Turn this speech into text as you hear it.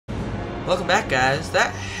Welcome back, guys.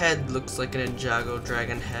 That head looks like an Ninjago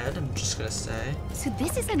dragon head, I'm just gonna say. So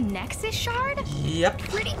this is a Nexus shard? Yep.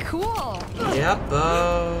 Pretty cool. Yep,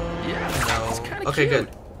 no. Okay, good.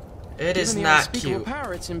 It is not cute.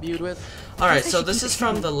 Alright, so this is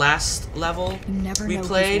from the last level we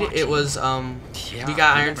played. It was, we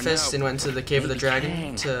got Iron Fist and went to the Cave of the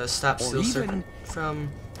Dragon to stop Steel Serpent from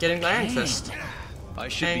getting the Iron Fist. I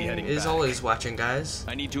should be heading is back. Always watching, guys.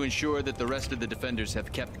 I need to ensure that the rest of the defenders have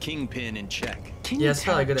kept Kingpin in check. Can yeah, it's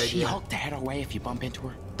probably a good idea. She-Hulk the head away if you bump into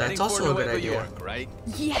her. That's also a good idea. York, right?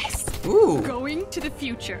 Yes. Ooh. Going to the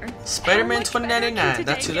future. Spider-Man 2099.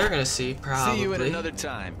 That's who they're gonna see, probably. See you at another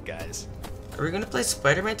time, guys. Are we gonna play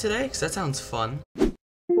Spider-Man today? Because that sounds fun.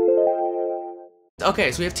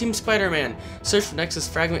 Okay, so we have Team Spider-Man. Search for Nexus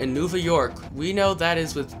fragment in New York. We know that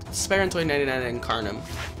is with Spider-Man 2099 and Carnum.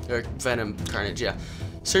 Or Venom Carnage, yeah.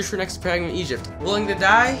 Search for Nexus fragment in Egypt. Rolling the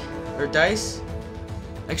die? Or dice?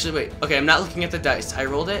 Actually, wait. Okay, I'm not looking at the dice. I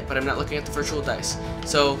rolled it, but I'm not looking at the virtual dice.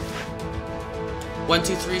 So, 1,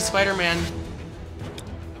 2, 3, Spider-Man.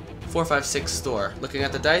 4, 5, 6, Thor. Looking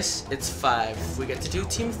at the dice, it's 5. We get to do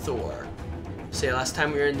Team Thor. So yeah, last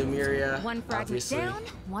time we were in Numeria, one fragment obviously. down,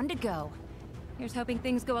 one to go. Here's hoping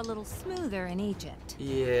things go a little smoother in Egypt.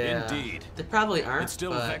 Yeah. Indeed. They probably aren't. It still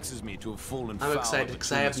but vexes me to have fallen I'm foul excited of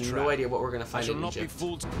because I have Atuna's no trap. idea what we're gonna I find shall in not be Egypt.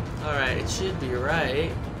 fooled. All right, it should be right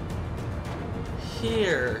here.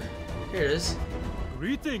 Here it is.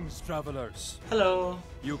 Greetings, travelers. Hello.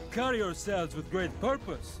 You carry yourselves with great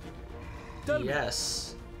purpose. Tell me,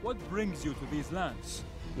 Yes. what brings you to these lands?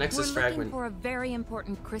 Nexus We're fragment. looking for a very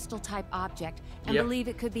important crystal-type object and Yep. believe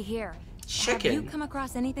it could be here. Chicken. Have you come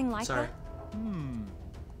across anything like Sorry. that?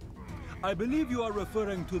 I believe you are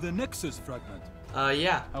referring to the Nexus fragment.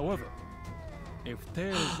 Yeah. However, if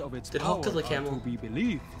tales of its Did power Hulk kill the are camel? to be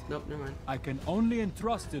believed, Nope, never mind. I can only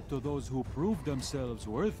entrust it to those who prove themselves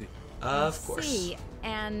worthy. Of course. See,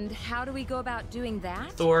 and how do we go about doing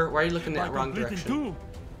that? Thor, why are you looking By that wrong completing direction?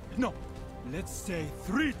 2, no, let's say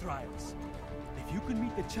 3 trials. If you can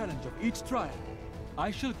meet the challenge of each trial, I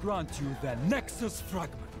shall grant you the Nexus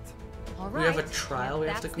fragment. All We right. have a trial we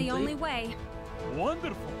have to That's the complete? only way.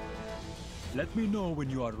 Wonderful. Let me know when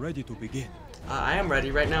you are ready to begin. I am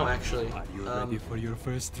ready right now, actually. Are you ready for your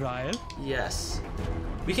first trial? Yes.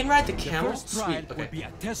 We can ride the camel. The first trial Sweet. will Okay. be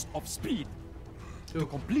a test of speed. Ooh. To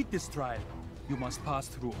complete this trial, you must pass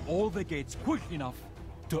through all the gates quick enough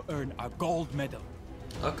to earn a gold medal.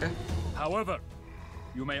 Okay. However,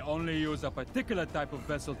 you may only use a particular type of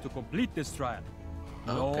vessel to complete this trial.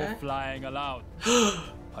 No Okay. flying allowed.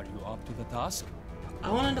 Are you up to the task? I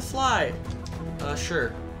wanted to fly.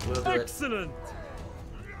 Sure. We'll do it. Excellent!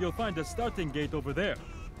 You'll find a starting gate over there.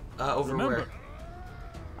 Over Remember, where?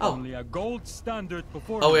 Oh. only a gold standard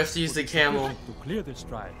performance. Oh, we have to use the will be camel. sufficient to clear this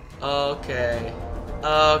trial. Okay.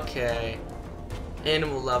 Okay.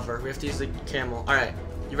 Animal lover. We have to use the camel. Alright.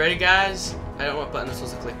 You ready, guys? I don't know what button I'm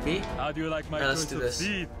supposed to click. B? How do you like my Alright, let's choice do of this.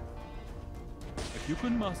 speed? If you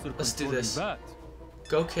can master Let's do controlling this. that,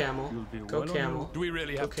 Go camel. You'll be Go well on camel. your- Do we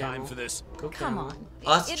really Go have time camel. for this? Go Come camel. on.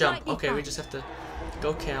 Oh, let's It jump. might be Okay, we fun. just have to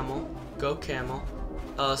go camel. Go camel.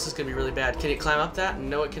 Oh, this is gonna be really bad. Can it climb up that?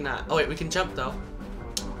 No, it cannot. Oh wait, we can jump though.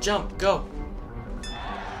 Jump. Go.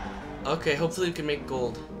 Okay, hopefully we can make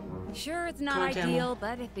gold. Sure, it's not Come on, ideal, camel.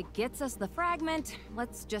 but if it gets us the fragment,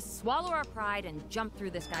 let's just swallow our pride and jump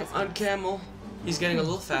through this guy's Come on, camel. He's getting a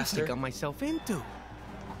little What do you faster. think I got myself into?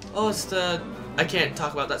 Oh, it's the... I can't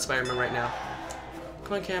talk about that Spider-Man right now.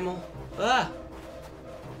 Come on, camel. Ah!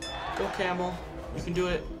 Go, camel. You can do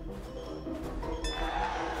it.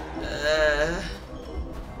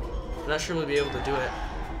 I'm not sure we'll be able to do it.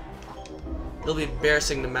 It'll be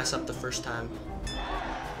embarrassing to mess up the first time.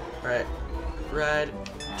 Alright. Ride.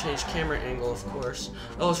 Change camera angle, of course.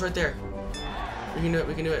 Oh, it's right there. We can do it,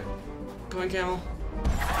 we can do it. Come on, camel.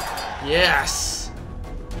 Yes!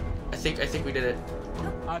 I think we did it.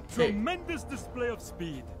 a tremendous display of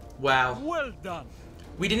speed. Wow. Well done.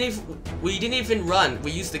 We didn't even run.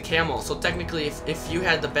 We used the camel. So technically, if you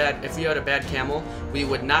had a bad camel, we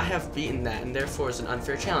would not have beaten that, and therefore it's an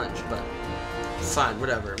unfair challenge. But fine,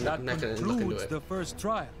 whatever. I'm not gonna look into concludes it. the first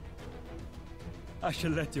trial. I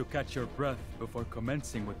shall let you catch your breath before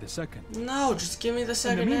commencing with the second. No, just give me the In the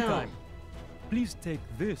second now. meantime, please take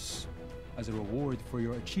this as a reward for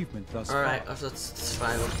your achievement thus All right, far. that's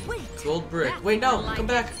fine. Wait, Gold brick. that's Wait, no, more like come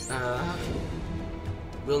back.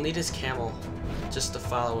 We'll need his camel just to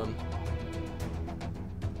follow him.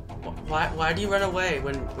 Why do you run away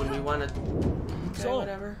when we want to? Okay, So-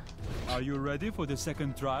 whatever. Are you ready for the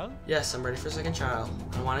second trial? Yes, I'm ready for second trial.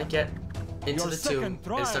 I want to get into Your the tomb second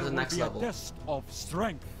trial and start the will next be level. a test of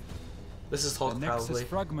strength. This is The Hulk, Nexus probably.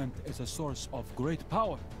 fragment is a source of great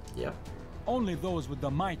power. Yep. Only those with the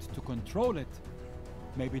might to control it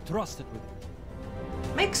may be trusted with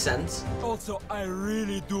it. Makes sense. Also, I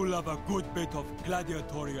really do love a good bit of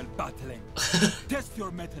gladiatorial battling. Test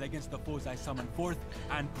your mettle against the foes I summon forth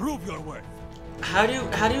and prove your worth. How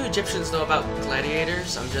do Egyptians know about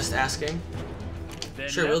gladiators? I'm just asking. Then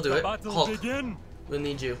Sure, let we'll do the it. battle Hulk. begin. We'll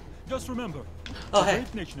need you. Just remember, Oh, the hey.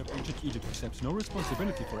 great nation of ancient Egypt accepts no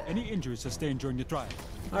responsibility for any injuries sustained during the trial.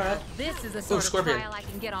 Alright. This is a sort of Scorpion. trial I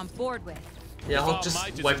can get on board with. Yeah, Hulk If our might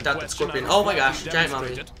just is wiped in out that question, scorpion. I Oh would my gladly gosh, giant mummy.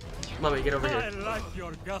 demonstrate it. Mummy, get over I here. like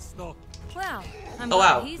your gusto. Well, I'm Oh,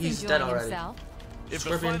 glad wow, he's he's enjoying dead already. himself. If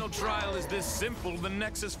Scorpion. the final trial is this simple, the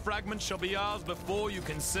Nexus fragment shall be ours before you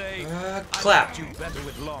can say, clap. I liked you better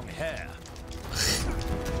with long hair.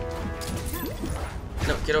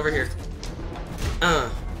 No, get over here.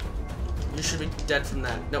 You should be dead from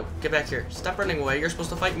that. No, get back here. Stop running away. You're supposed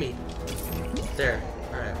to fight me. There.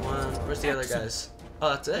 Alright, one. Where's the other guys? Oh,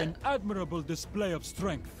 that's it. An admirable display of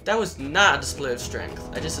strength. That was not a display of strength.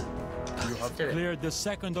 I just... You have forget it. cleared the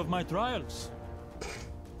second of my trials.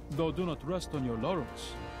 Though do not rest on your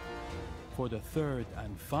laurels, for the third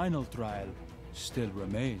and final trial still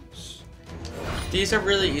remains. These are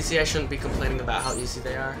really easy. I shouldn't be complaining about how easy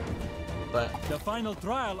they are. But... The final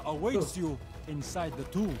trial awaits you inside the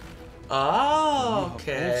tomb. Oh, You have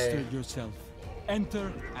okay. bolstered yourself.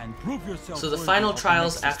 Enter and prove yourself. So the worthy final of the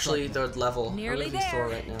trial's Nexus actually fragment. the level. Nearly I'm gonna be Thor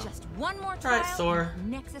there. right now. Just one more trial. Alright, Thor.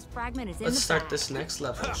 and Nexus fragment is in Let's the start bag. this next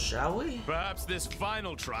level, shall we? Perhaps this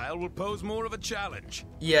final trial will pose more of a challenge.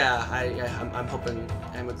 Yeah, I'm hoping,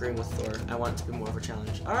 I'm agreeing with Thor. I want it to be more of a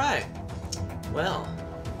challenge. Alright. Well.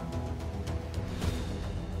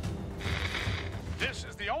 This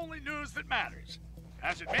is the only news that matters,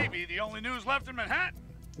 as it may be the only news left in Manhattan.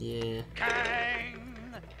 Yeah. Kang!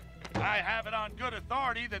 I have it on good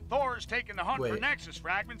authority that Thor is taking the hunt for Wait. Nexus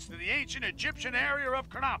fragments to the ancient Egyptian area of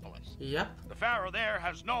Chronopolis. Yep. The pharaoh there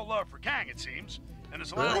has no love for Kang, it seems, and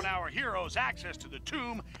is Really? allowing our heroes access to the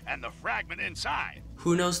tomb and the fragment inside.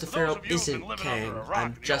 Who knows the For Pharaoh those of you who've been isn't living Kang? under a rock I'm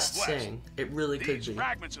in the just Old West, saying. It really could These be.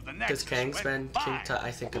 fragments of the Because Nexus Kang's when been King combined Tut,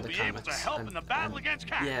 I think, in will the be able to comics. help in the battle against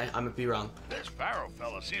Kang. Yeah, I might be wrong. This pharaoh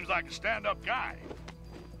fella seems like a stand-up guy.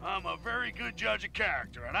 I'm a very good judge of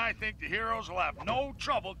character, and I think the heroes will have no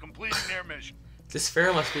trouble completing their mission. This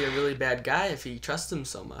Pharaoh must be a really bad guy if he trusts him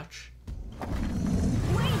so much.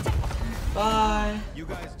 Bye. You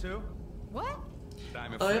guys too? What?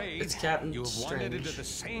 I'm Oh, yep, afraid it's Captain you have wandered Strange. into the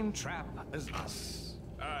same trap as us.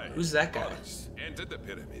 Who's that guy? Entered the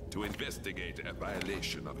pyramid to investigate a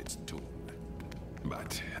violation of its tomb.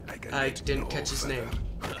 But I can I get didn't no catch his further. name.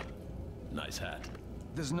 Nice hat.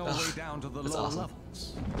 There's no way down to the that's lower awesome.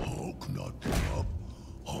 levels. Hulk not give up.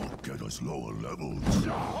 Hulk get us lower levels.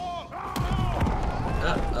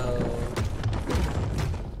 Uh-oh.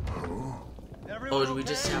 Oh, do we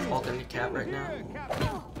just have Hulk and Cap right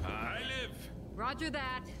now? I live. Roger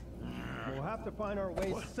that. We'll have to find our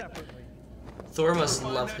ways separately. Thor must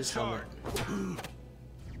love his helmet.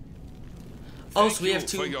 Oh, so we have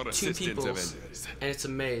you for your two assistance, peoples, Avengers. and it's a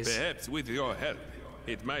maze. Perhaps with your help,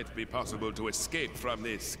 it might be possible to escape from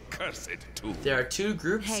this cursed tomb. There are two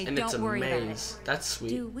groups, Hey, and it's a don't worry about maze. That's sweet.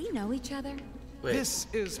 Do we know each other? Wait, This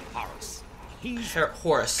is Horus. He's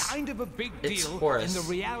Horus. kind of a big It's deal Horus. in the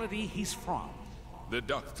reality he's from. The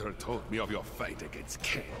doctor told me of your fight against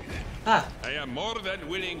Kang. Ah, I am more than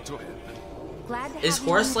willing to help. Glad to is have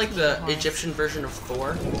you Horus on like team, the Horus. Egyptian version of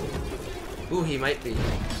Thor? Ooh, he might be.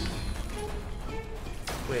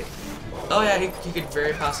 Wait. Oh yeah, he could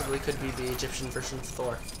very possibly could be the Egyptian version of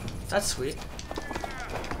Thor. That's sweet.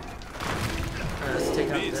 Alright, let's take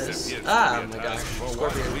out this. appears to Ah, be oh a my task gosh. for one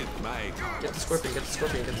Scorpion. with my Get the scorpion, get the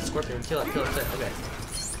scorpion, get the scorpion. Kill it, kill it, kill it. Okay.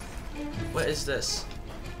 What is this?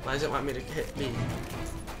 Why does it want me to hit me?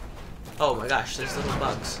 Oh my gosh, there's little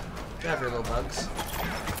bugs. Grab your little bugs.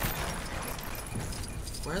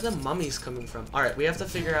 Where are the mummies coming from? Alright, we have to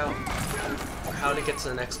figure out how to get to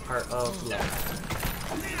the next part of the level.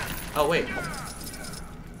 Oh, wait.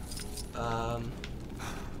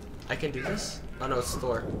 I can do this? Oh no, it's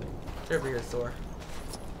Thor. Get over here, Thor.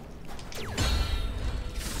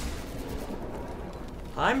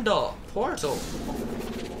 Heimdall, portal.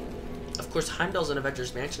 Of course, Heimdall's in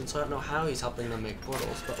Avengers Mansion, so I don't know how he's helping them make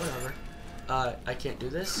portals, but whatever. I can't do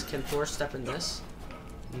this. Can Thor step in this?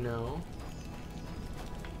 No.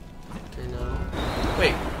 Okay, no.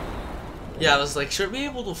 Wait. Yeah, I was like, should we be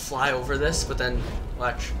able to fly over this? But then,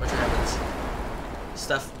 watch what happens.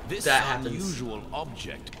 Stuff This that happens. unusual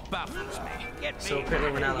object baffles me. So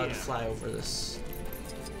apparently we're not allowed to fly over this.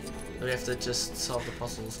 We have to just solve the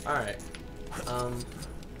puzzles. Alright. I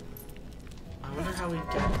wonder how we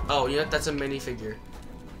get... Oh, you know what? That's a minifigure.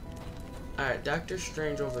 Alright, Doctor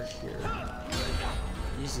Strange over here.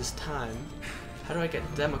 Uses time. How do I get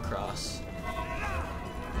them across?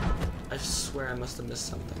 I swear I must have missed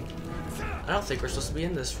something. I don't think we're supposed to be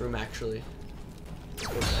in this room, actually. Let's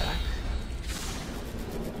go back.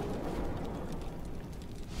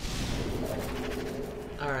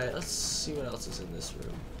 Alright, let's see what else is in this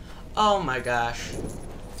room. Oh my gosh.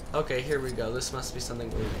 Okay, here we go. This must be something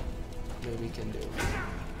we maybe can do.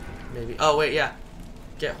 Maybe. Oh, wait, yeah.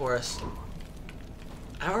 Get Horus.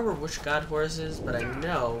 I don't remember which god Horus is, but I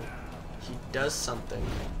know he does something.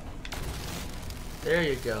 There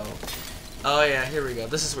you go. Oh, yeah, here we go.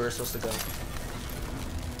 This is where we're supposed to go.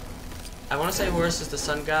 I want to say Horus is the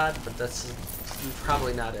sun god, but that's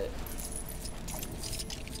probably not it.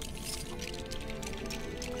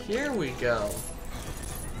 Here we go.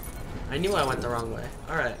 I knew I went the wrong way.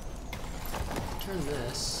 Alright. Turn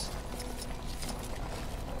this.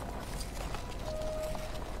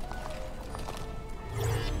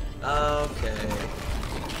 Okay.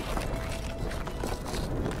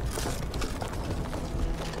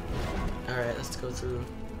 Alright, let's go through.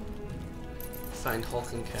 Find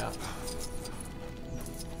Hulk and Cap.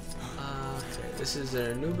 Okay, this is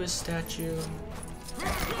an Anubis statue.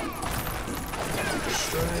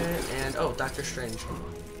 Destroy it, and oh, Doctor Strange.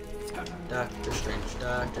 Doctor Strange,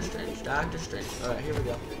 Doctor Strange, Doctor Strange. Alright, here we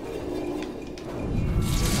go.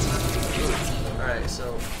 Alright,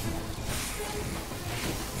 so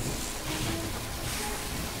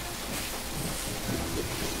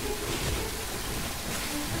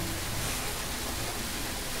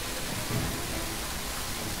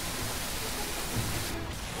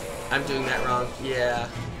I'm doing that wrong. Yeah.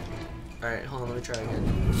 Alright, hold on, let me try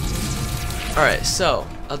again. Alright, so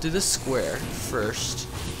I'll do the square first.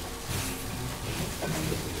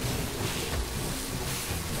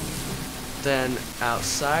 Then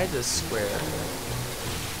outside the square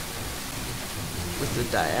with the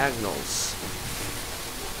diagonals.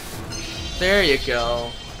 There you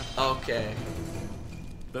go. Okay.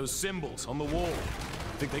 Those symbols on the wall.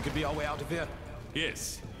 Think they could be our way out of here?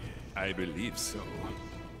 Yes, I believe so.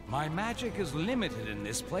 My magic is limited in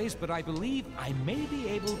this place, but I believe I may be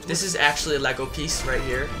able to... This is actually a Lego piece right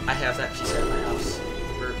here. I have that piece at my house.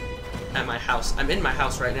 Or at my house. I'm in my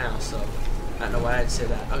house right now, so I don't know why I'd say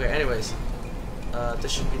that. Okay, anyways.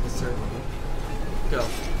 This should be the third one. Go.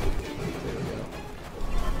 There we go.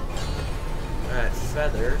 Alright,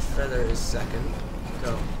 Feather. Feather is second.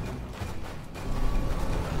 Go.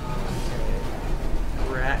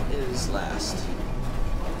 Okay. Rat is last.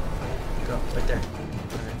 Go. Right there.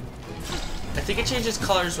 Alright. I think it changes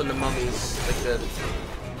colors when the mummies, like are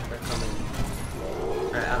coming.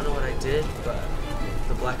 Alright, I don't know what I did, but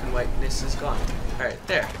the black and whiteness is gone. Alright,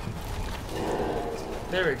 there.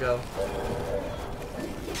 There we go.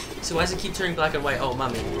 So why does it keep turning black and white? Oh,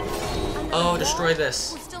 mummy. Oh, destroy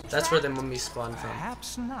this. That's where the mummies spawn from.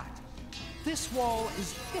 Perhaps not. This wall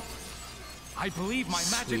is different. I believe my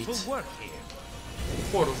magic will work here.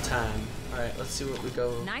 Portal time. Alright, let's see what we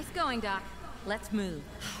go. Nice going, Doc. Let's move.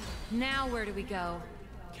 Now where do we go?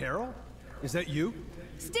 Carol? Is that you?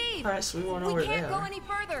 Steve! Alright, so we won't know where they can't go are. any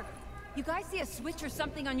further. You guys see a switch or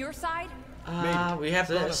something on your side? We have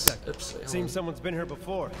Hold on a this. second. Oops, wait, hold Seems on. someone's been here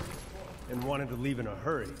before and wanted to leave in a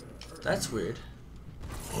hurry. That's weird.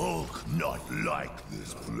 Hulk not like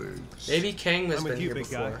this place. Maybe Kang has I'm been with you, here big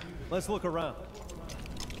before. guy. Let's look around.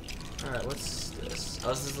 Alright, what's this?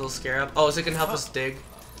 Oh, is this little scarab? Oh, is it gonna help us dig?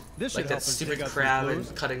 This should Like help that us stupid dig out some crab clues.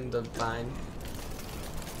 and cutting the vine.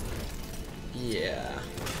 Yeah.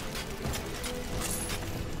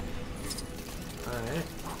 Alright.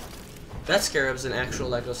 That scarab's an actual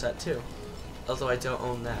Lego set too. Although I don't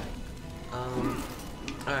own that.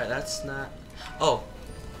 Alright, that's not... Oh.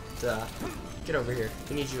 Duh. Get over here.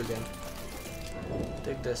 We need you again.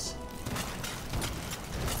 Dig this.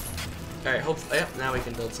 Alright, yep, now we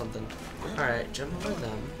can build something. Alright, jump over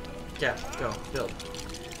them. Cap, go, build.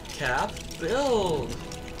 Cap, build!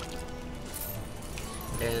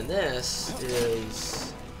 And this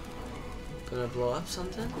is gonna blow up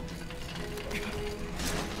something?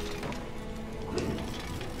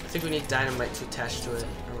 I think we need dynamite to attach to it,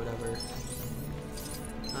 or whatever.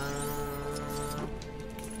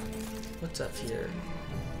 What's up here?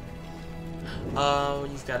 Oh,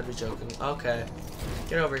 you've got to be joking. Okay.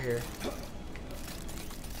 Get over here.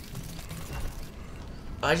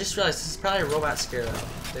 Oh, I just realized this is probably a robot scarab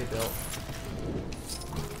they built.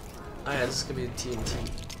 Oh yeah, this is gonna be the TNT.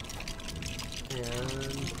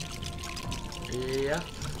 And... yeah.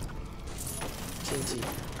 TNT.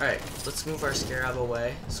 Alright, let's move our scarab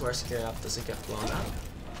away so our scarab doesn't get blown up.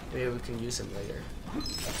 Maybe we can use him later.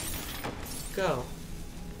 Go.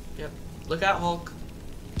 Yep. Look out, Hulk.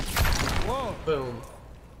 Whoa. Boom.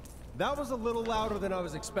 That was a little louder than I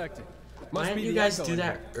was expecting. Why Must didn't be you the guys echo do in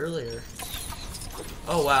that here. earlier?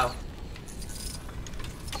 Oh, wow.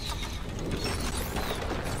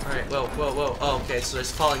 Alright, whoa, whoa, whoa. Oh, okay, so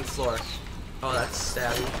there's falling floor. Oh, that's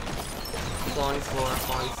stabby. Falling floor,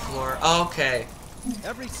 falling floor. Okay.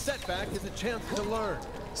 Every setback is a chance to learn.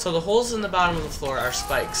 So the holes in the bottom of the floor are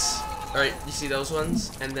spikes. Alright, you see those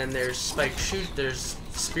ones? And then there's spike there's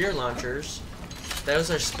spear launchers.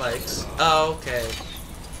 Those are spikes. Oh, okay.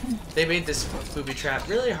 They made this booby trap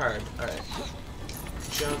really hard. Alright.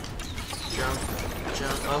 Jump, jump,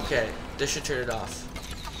 jump. Okay, this should turn it off.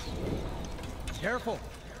 Careful.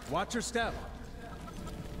 Watch your step.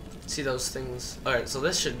 See those things? Alright, so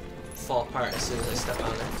this should fall apart as soon as I step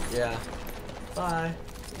on it. Yeah. Bye.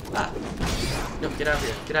 Ah. No, get out of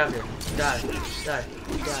here. Get out of here. Die. Die.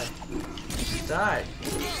 Die. Die.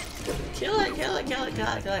 Kill it, kill it, kill it, kill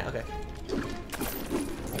it, kill it. Okay.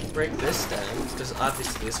 Break this down, because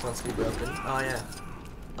obviously this wants to be broken. Oh, yeah.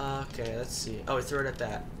 Okay, let's see. Oh, we threw it at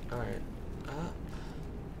that. Alright.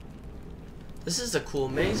 This is a cool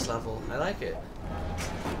maze level. I like it.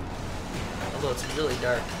 Although it's really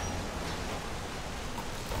dark.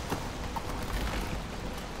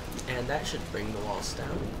 And that should bring the walls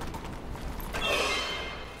down.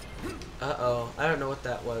 Uh-oh. I don't know what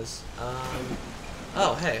that was.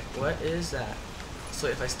 Oh, hey. What is that? So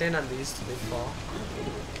if I stand on these, do they fall?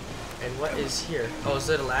 And what is here? Oh, is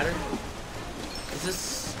it a ladder? Is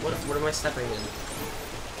this... What am I stepping in?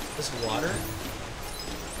 This water?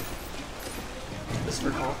 This for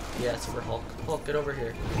Hulk? Yeah, it's for Hulk. Hulk, get over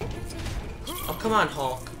here. Oh, come on,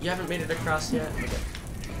 Hulk. You haven't made it across yet? Okay.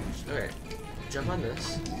 Alright. Jump on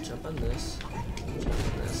this. Jump on this. Jump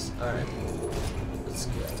on this. Alright. Let's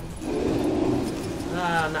go.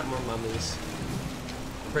 Ah, not more mummies.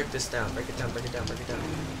 Break this down. Break it down. Break it down. Break it down.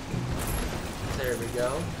 There we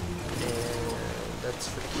go. And that's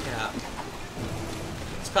for Cap.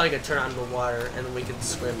 It's probably gonna turn on the water, and then we can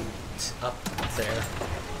swim up there.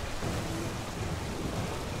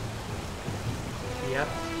 Yep.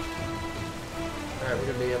 Alright, we're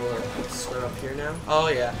gonna be able to swim up here now. Oh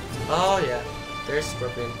yeah. Oh yeah. There's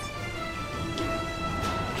Scorpion.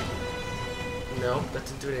 No, that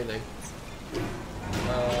didn't do anything.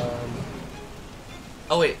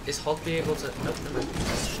 Oh wait, is Hulk be able to... Nope, never mind.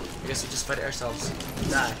 I guess we just fight it ourselves.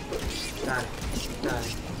 Die. Die. Die. Die.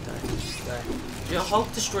 Die. You know,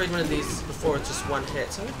 Hulk destroyed one of these before with just one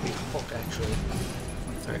hit, so it would be Hulk actually.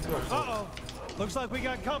 Alright, come on, Hulk. Uh-oh. Looks like we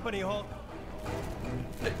got company, Hulk.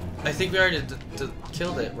 I think we already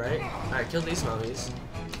killed it, right? Alright, kill these mummies.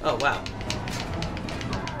 Oh, wow.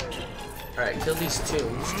 Alright, kill these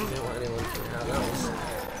tombs. We don't want anyone to have those.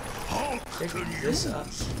 Pick this up.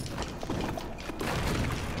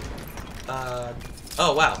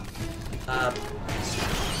 Oh, wow.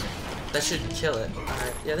 That should kill it.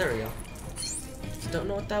 Alright, yeah, there we go. Don't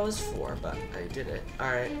know what that was for, but I did it.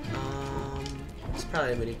 Alright, it's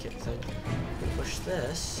probably a mini kit thing. Push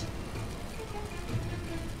this.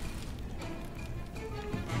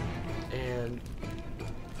 And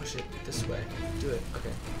push it this way. Do it.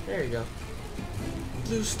 Okay. There you go.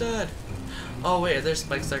 Blue stud. Oh wait, are there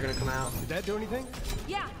spikes that are gonna come out? Did that do anything?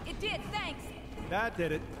 Yeah, it did. Thanks. That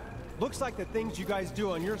did it. Looks like the things you guys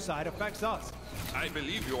do on your side affects us. I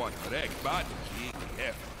believe you are correct, but be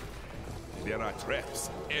careful. There are traps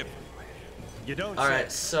everywhere. You don't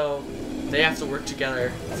Alright, so they have to work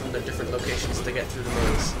together from the different locations to get through the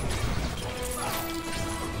maze.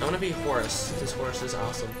 I want to be Horus, because Horus is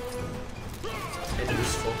awesome. And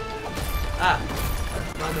useful. Ah!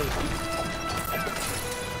 Mummy.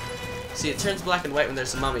 See, it turns black and white when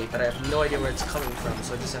there's a mummy, but I have no idea where it's coming from,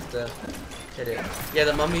 so I just have to hit it. Yeah,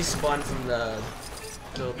 the mummies spawn from the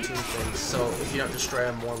little tomb things, so if you don't destroy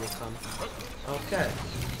them, more will come. Okay.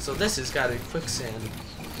 So this has got to be quicksand.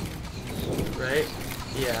 Right?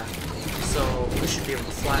 Yeah. So we should be able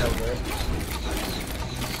to fly over it.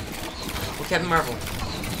 Well, Captain Marvel.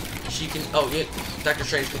 She can... Oh, yeah. Dr.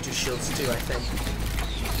 Strange can do shields too, I think.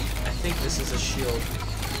 I think this is a shield.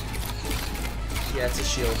 Yeah, it's a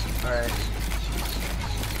shield. Alright.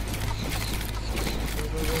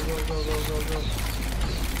 Go.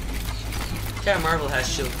 Captain Marvel has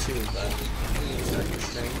shield too, but... Dr.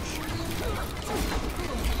 Strange.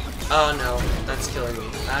 Oh no, that's killing me.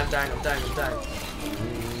 I'm dying.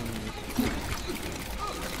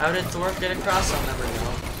 How did Thor get across? I'll never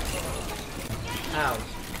know. Ow.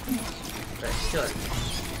 Right, kill it.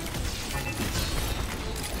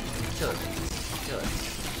 Kill it.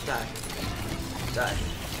 Die.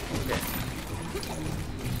 Okay.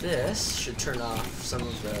 This should turn off some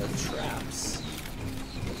of the traps.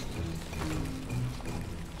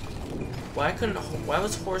 Why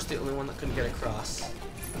was Horse the only one that couldn't get across?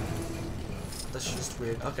 That's just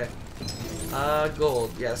weird. Okay.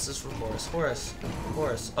 Gold. Yeah, this is for Horse.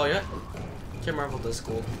 Horse. Oh yeah. Kid Marvel does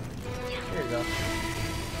gold. Here you go.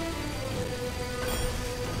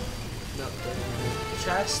 Not the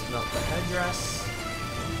chest, not the headdress,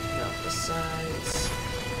 not the sides.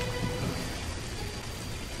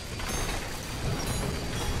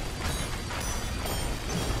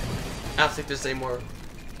 I don't think there's any more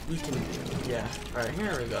we can. Yeah. All right.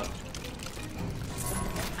 Here we go.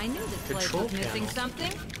 I knew this place Control was missing panel.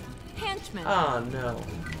 something. Henchman. Oh no.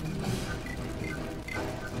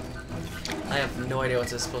 I have no idea what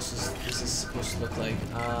this is supposed to look like.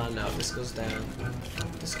 No, this goes down.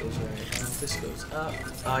 This goes right. This goes up.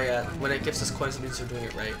 Oh yeah, when it gives us coins, it means we're doing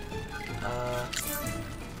it right.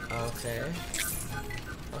 Okay.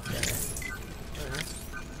 Okay.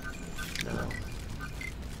 No.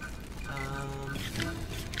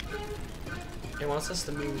 It wants us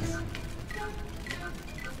to move.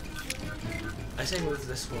 I say move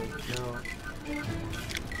this one. No.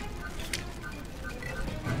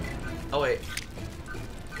 Oh wait.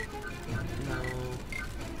 No.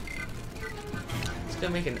 It's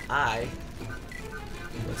gonna make an eye.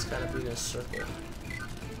 But it's gotta be in a circle.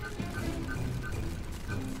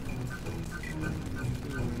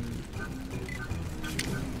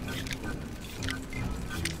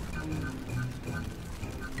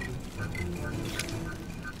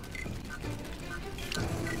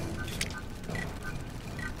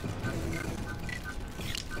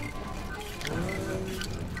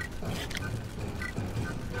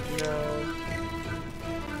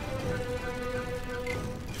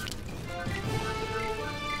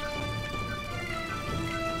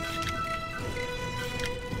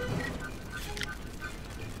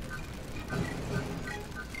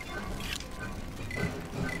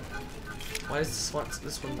 Why does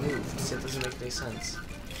this one move? See, it doesn't make any sense.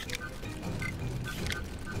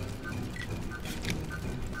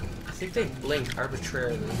 I think they blink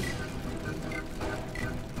arbitrarily.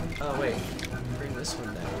 Oh wait, bring this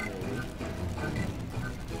one down maybe.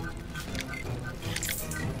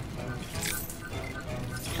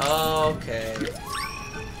 Okay.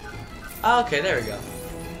 Okay, there we go.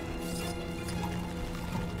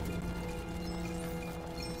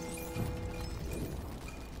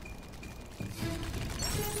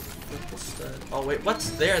 Oh wait,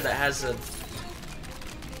 what's there that has a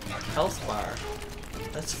health bar?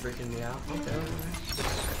 That's freaking me out. Okay.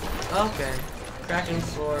 Okay. Cracking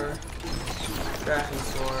floor. Cracking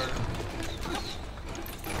floor.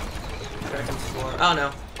 Cracking floor. Oh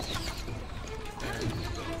no.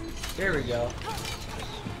 Here we go.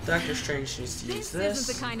 Doctor Strange needs to use this. This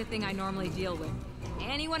isn't the kind of thing I normally deal with.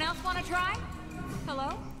 Anyone else want to try?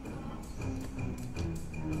 Hello?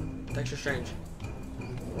 Doctor Strange.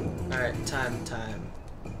 Alright, time.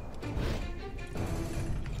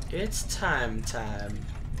 It's time.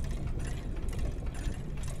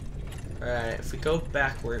 Alright, if we go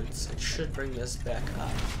backwards, it should bring this back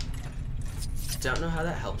up. Don't know how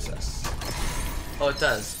that helps us. Oh, it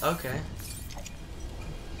does. Okay.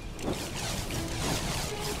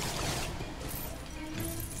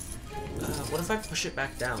 What if I push it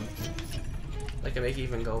back down? Like I make it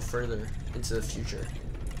even go further into the future.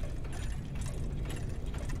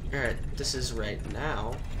 Alright, this is right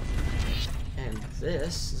now. And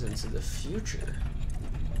this is into the future.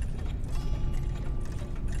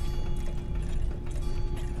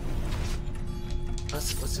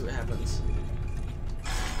 Let's see what happens.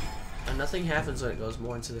 And nothing happens when it goes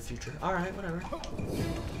more into the future. Alright, whatever.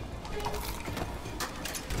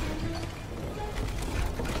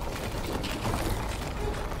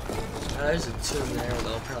 There's a tomb there that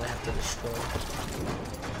I'll probably have to destroy.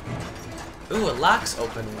 Ooh, a lock's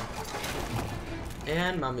opening.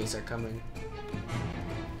 And mummies are coming.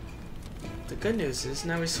 The good news is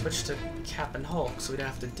now we switch to Cap and Hulk, so we don't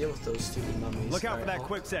have to deal with those stupid mummies. Look out for that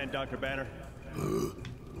quicksand, Dr. Banner.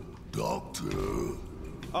 Doctor.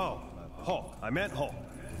 Oh, Hulk. I meant Hulk.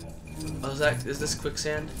 Oh, is this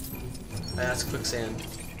quicksand? That's quicksand.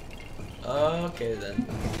 Okay then.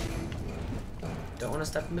 Don't want to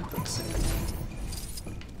step in the quicksand.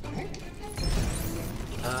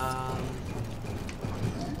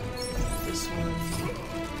 This one.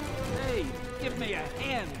 Hey, give me a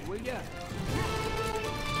hand, will ya?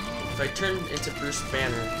 If I turn into Bruce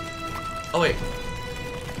Banner. Oh wait.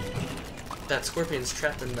 That scorpion's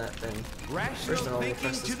trapped in that thing. First of all, we'll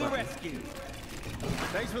press this button. Rescue.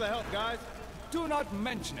 Thanks for the help, guys. Do not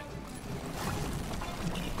mention it.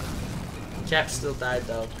 Cap still died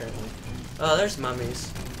though, apparently. Oh, there's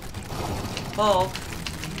mummies. Hulk!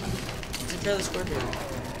 Take care of the scorpion.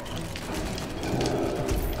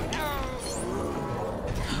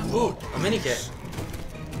 Ooh, a mini kit.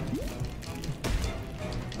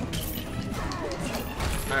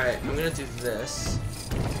 Alright, I'm gonna do this.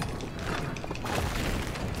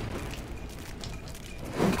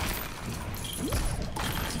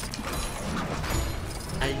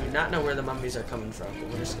 I do not know where the mummies are coming from, but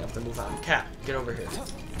we're just gonna have to move on. Cap, get over here.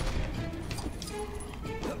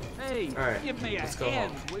 Hey, alright, give me let's a go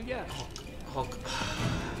hand, Hulk. will ya? Hulk.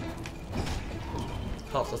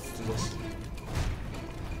 Hulk, let's do this.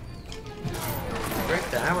 Break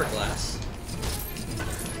the hourglass.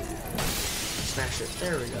 Smash it.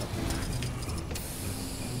 There we go.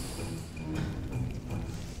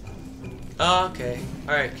 Okay.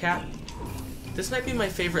 Alright, Cap. This might be my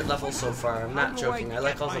favorite level so far. I'm not joking. I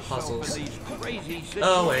like all the puzzles.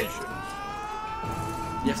 Oh, wait.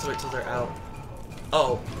 You have to wait till they're out.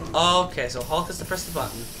 Oh. Okay, so Hulk has to press the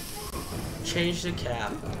button. Change the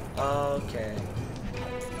Cap. Okay.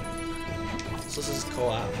 So this is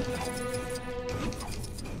co-op.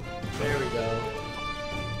 There we go.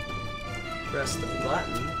 Press the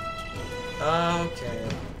button. Okay.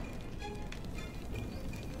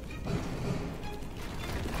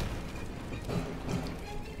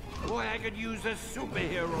 Boy, I could use a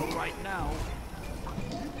superhero right now.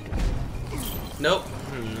 Nope.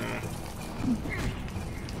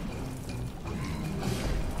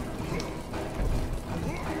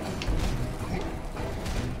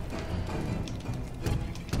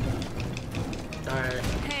 Alright.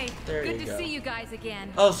 Hey, There good you to go. see you guys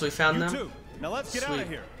again. Oh, so we found You them? too. Now let's get out of Sweet.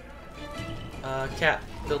 here. Cap,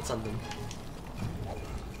 build something.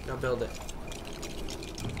 Go build it.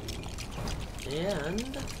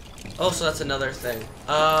 And... oh, so that's another thing.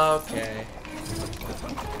 Okay.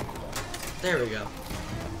 There we go.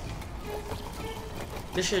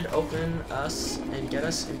 This should open us and get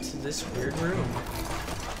us into this weird room.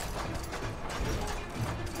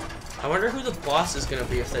 I wonder who the boss is gonna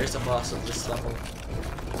be, if there's a boss of this level.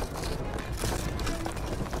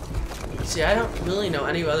 See, I don't really know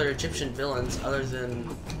any other Egyptian villains other than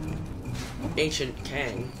Ancient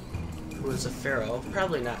Kang, who was a pharaoh.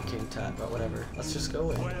 Probably not King Tut, but whatever. Let's just go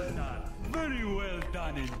in. Well done. Very well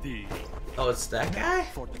done indeed. Oh, it's that guy?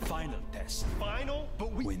 For the final test. Final,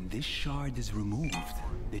 but we... When this shard is removed,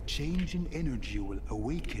 the change in energy will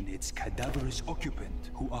awaken its cadaverous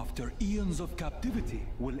occupant, who after eons of captivity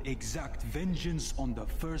will exact vengeance on the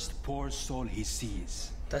first poor soul he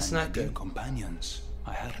sees. That's And not my dear good. companions,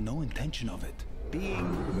 I had no intention of it.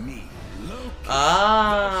 Being me.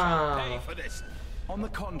 Ah. Pay for this. On the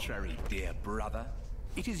contrary, dear brother,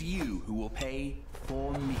 it is you who will pay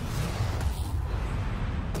for me.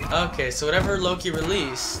 Okay, so whatever Loki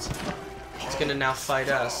released, it's gonna now fight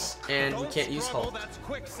us, and we can't use Hulk.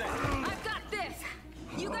 I've got this.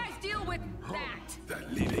 You guys deal with that. The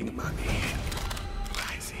living mummy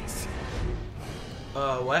rises.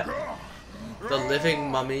 What? The living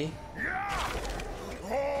mummy?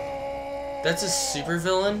 That's a super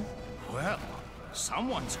villain? Well,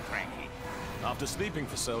 someone's cranky. After sleeping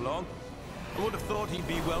for so long, I would have thought he'd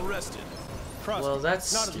be well rested. Trust Well, me,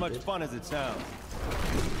 that's not as much stupid. fun as it sounds.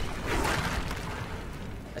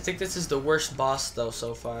 I think this is the worst boss, though,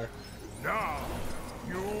 so far. Now,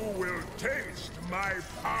 you will taste my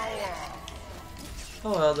power.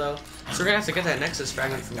 Oh well, though. So we're gonna have to get that Nexus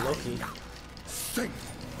fragment from Loki.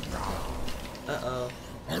 Uh-oh.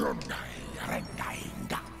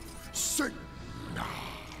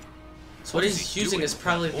 So what he's using is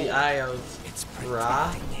probably the Eye of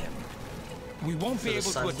Ra. We won't be the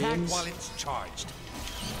able to attack sunbeams. while it's charged.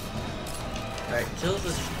 Alright, kill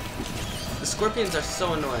the... The scorpions are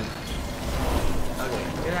so annoying. Okay,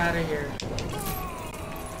 get out of here.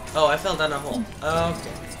 Oh, I fell down a hole.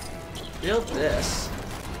 Okay. Build this.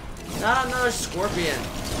 Not another scorpion.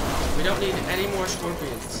 We don't need any more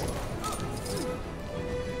scorpions.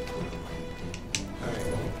 Alright.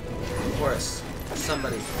 Horus.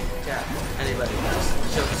 Somebody. Cap. Anybody.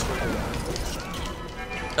 Just kill the scorpion.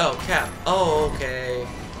 Oh, Cap. Oh, okay.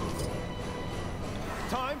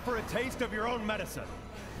 Time for a taste of your own medicine.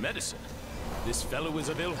 Medicine? This fellow is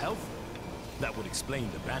of ill health. That would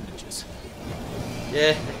explain the bandages.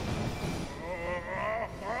 Yeah.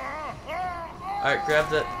 Alright, grab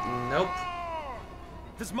the... Nope.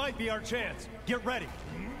 This might be our chance. Get ready.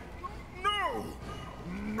 No!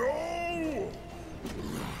 No!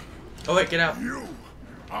 Oh wait, get out. You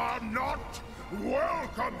are not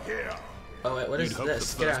welcome here. Oh wait, what is You'd hope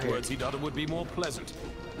this? the Get out first here. words he'd utter would be more pleasant.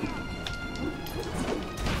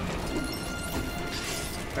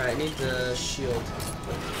 Alright, I need the shield.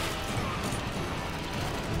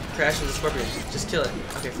 Crash with the scorpion. Just kill it.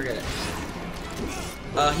 Okay, forget it.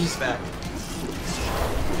 He's back.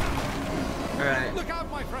 Alright. Look out,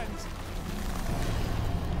 my friends.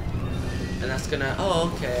 And that's gonna...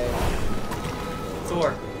 Oh, okay.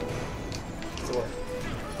 Thor.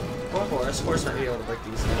 Or Horus. Horus might be able to break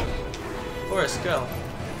these down. Horus, go.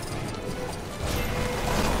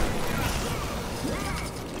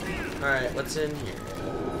 Alright, what's in here?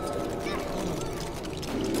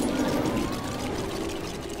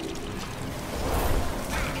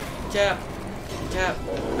 Cap.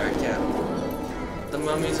 Alright, Cap. The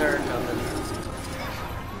mummies are coming.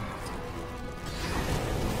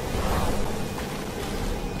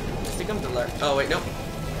 I think I'm delayed. Oh, wait, nope.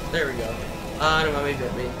 There we go. Ah, no, mummy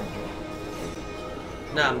bit me.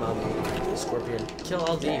 Nah, mummy. Scorpion. Kill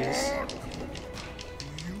all these.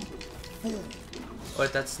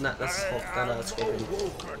 Wait, that's not. That's Hulk. Not Scorpion.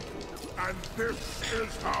 And this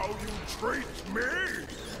is how you treat me?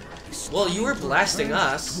 Well, you were blasting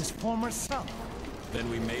us. His former self. Then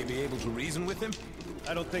we may be able to reason with him?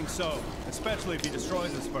 I don't think so, especially if he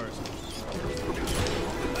destroys us first.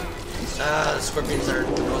 The Scorpions are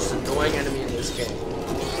the most annoying enemy in this game.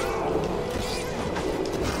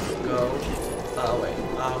 Go. Oh, wait.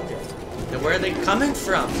 Oh, okay. Now, where are they coming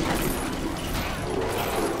from?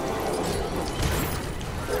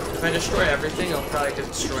 If I destroy everything, I'll probably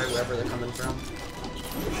destroy wherever they're coming from.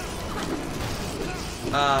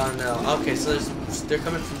 Oh, no. Okay, so they're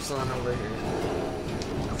coming from someone over here.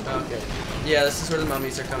 Okay. Yeah, this is where the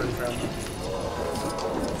mummies are coming from.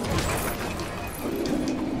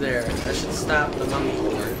 There. That should stop the mummy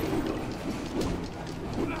horde.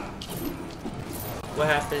 What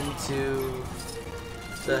happened to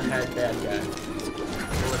the head bad guy?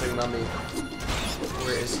 The living mummy.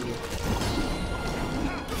 Where is he?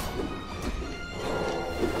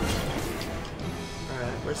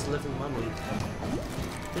 Alright, where's the living mummy?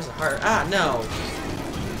 There's a heart. Ah, no!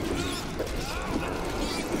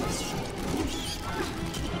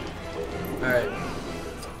 Alright.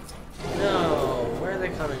 No! Where are they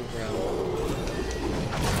coming from?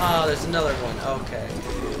 Oh, there's another one. Okay.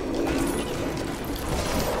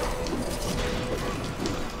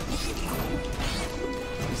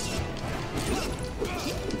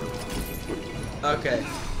 Okay.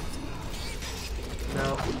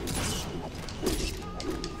 No.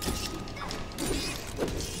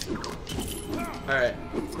 Alright.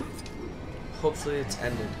 Hopefully it's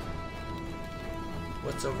ended.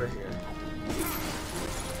 What's over here?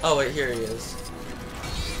 Oh wait, here he is.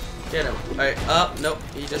 Get him. Alright, nope,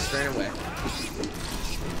 he just ran away.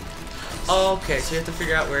 Okay, so you have to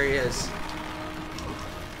figure out where he is.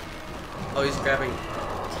 Oh, he's grabbing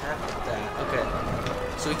that. Okay.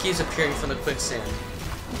 So he keeps appearing from the quicksand.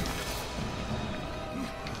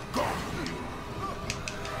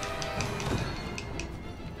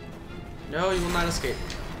 No, you will not escape.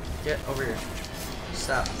 Get over here.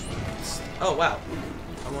 Stop. Oh, wow.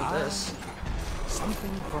 I want this.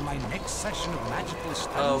 Something for my next session of magical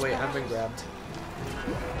studies. Oh, wait, I've been grabbed.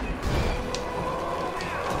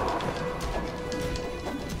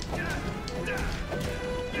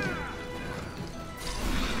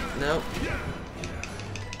 Nope.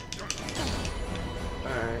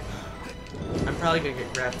 Alright. I'm probably gonna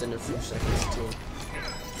get grabbed in a few seconds, too.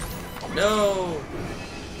 No!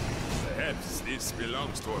 Perhaps this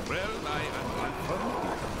belongs to a realm I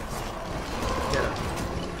Get him.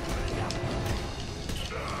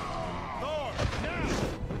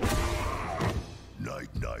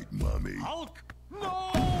 Night, mummy. Hulk!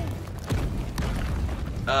 No!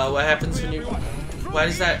 What happens when you... Why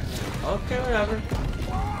does that... Okay, whatever.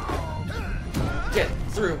 Get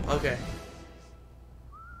through. Okay.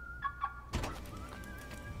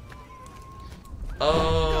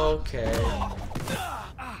 Okay.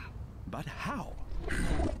 But how?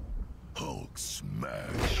 Hulk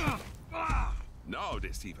smash. Now,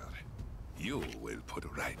 deceiver, you will put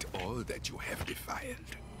right all that you have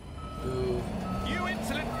defiled. Ooh. You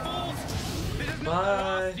insolent fools! This is not the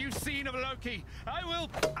last you've seen of Loki. I will...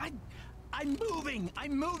 I'm moving!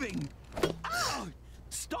 I'm moving! Ow!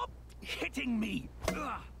 Stop hitting me!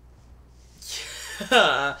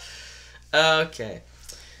 Okay.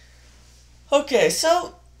 Okay,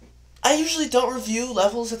 so I usually don't review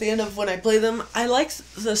levels at the end of when I play them. I like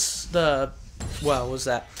what was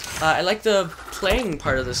that? I like the playing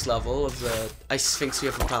part of this level of the Sphinx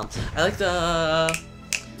UFO palm. I like the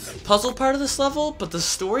puzzle part of this level, but the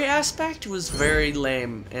story aspect was very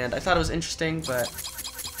lame, and I thought it was interesting, but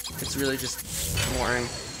it's really just boring.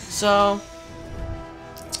 So,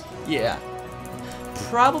 yeah.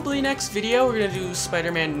 Probably next video we're gonna do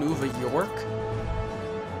Spider-Man New York.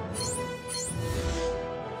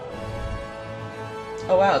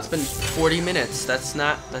 Oh wow, it's been 40 minutes. That's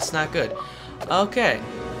not good. Okay.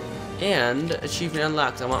 And achievement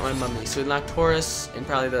unlocked. I want my mummy. So we unlocked Horus and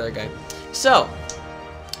probably the other guy. So,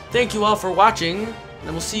 Thank you all for watching,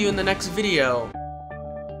 and we'll see you in the next video.